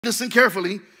Listen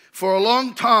carefully. For a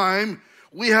long time,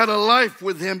 we had a life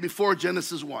with him before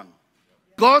Genesis 1.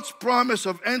 God's promise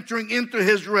of entering into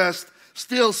his rest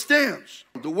still stands.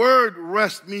 The word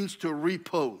rest means to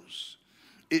repose.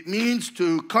 It means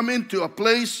to come into a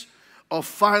place of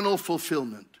final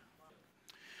fulfillment.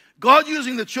 God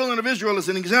using the children of Israel as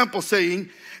an example, saying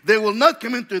they will not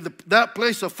come into that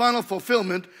place of final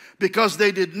fulfillment because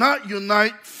they did not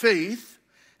unite faith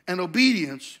and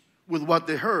obedience with what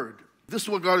they heard. This is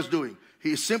what God is doing.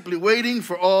 He is simply waiting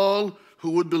for all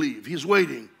who would believe. He's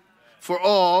waiting for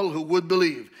all who would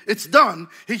believe. It's done.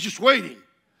 He's just waiting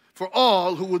for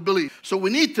all who would believe. So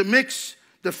we need to mix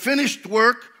the finished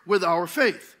work with our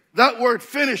faith. That word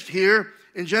finished here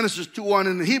in Genesis 2:1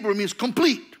 in the Hebrew means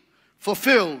complete,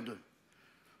 fulfilled,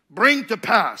 bring to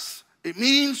pass. It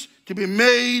means to be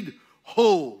made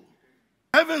whole.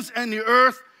 Heavens and the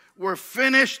earth were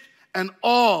finished, and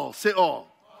all, say all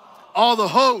the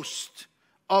host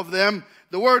of them.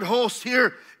 The word host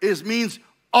here means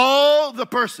all the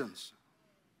persons,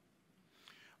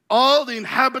 all the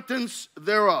inhabitants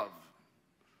thereof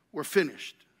were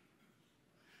finished.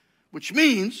 Which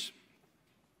means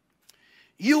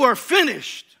you are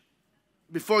finished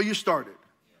before you started.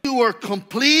 You were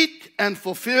complete and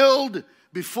fulfilled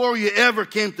before you ever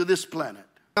came to this planet.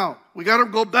 Now, we got to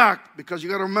go back because you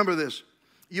got to remember this.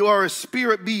 You are a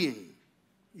spirit being.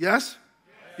 Yes?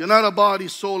 You're not a body,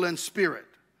 soul, and spirit.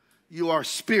 You are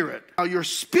spirit. Now, your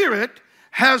spirit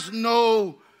has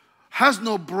no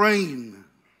brain.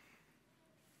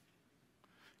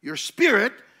 Your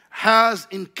spirit has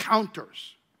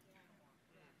encounters.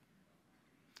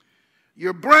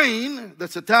 Your brain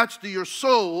that's attached to your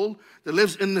soul that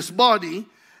lives in this body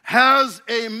has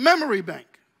a memory bank.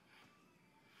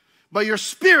 But your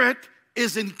spirit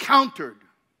is encountered.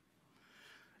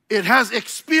 It has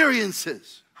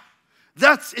experiences.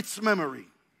 That's its memory.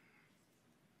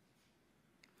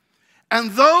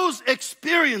 And those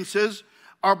experiences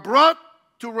are brought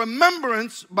to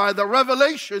remembrance by the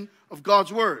revelation of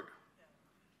God's Word.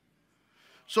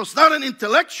 So it's not an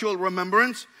intellectual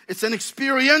remembrance, it's an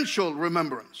experiential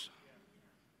remembrance.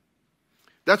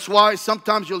 That's why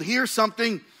sometimes you'll hear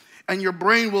something and your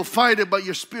brain will fight it, but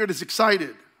your spirit is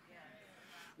excited.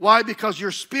 Why? Because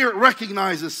your spirit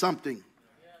recognizes something.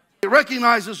 It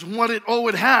recognizes what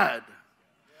it had.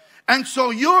 And so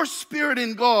your spirit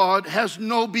in God has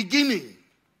no beginning.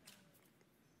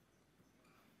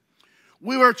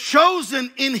 We were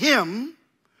chosen in Him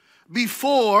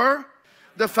before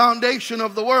the foundation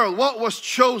of the world. What was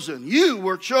chosen? You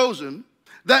were chosen.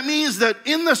 That means that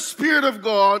in the Spirit of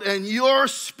God and your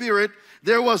spirit,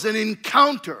 there was an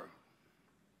encounter.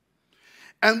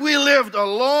 And we lived a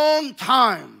long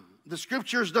time. The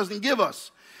Scriptures doesn't give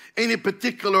us any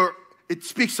particular, it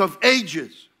speaks of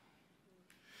ages.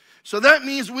 So that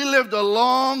means we lived a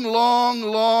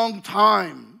long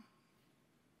time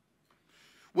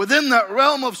within that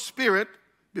realm of spirit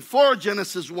before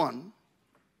Genesis 1.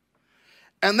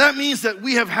 And that means that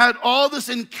we have had all this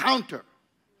encounter.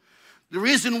 The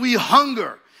reason we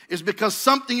hunger is because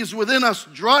something is within us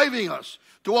driving us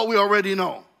to what we already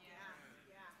know.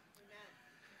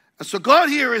 And so God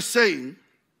here is saying,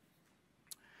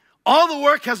 all the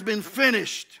work has been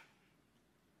finished.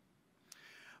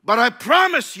 But I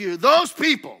promise you, those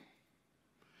people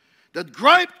that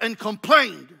griped and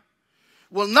complained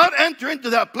will not enter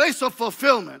into that place of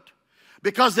fulfillment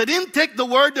because they didn't take the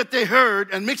word that they heard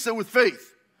and mix it with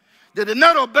faith. They did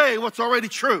not obey what's already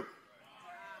true.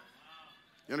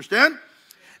 You understand?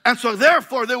 And so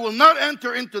therefore they will not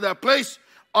enter into that place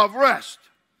of rest.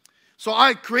 So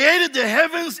I created the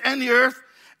heavens and the earth,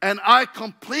 and I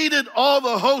completed all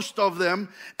the host of them,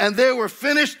 and they were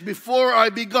finished before I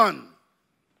begun.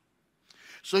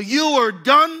 So you were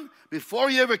done before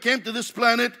you ever came to this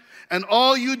planet, and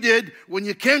all you did when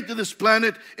you came to this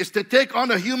planet is to take on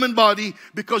a human body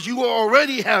because you were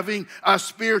already having a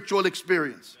spiritual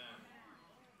experience.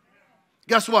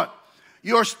 Guess what?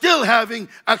 You're still having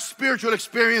a spiritual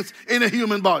experience in a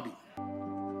human body.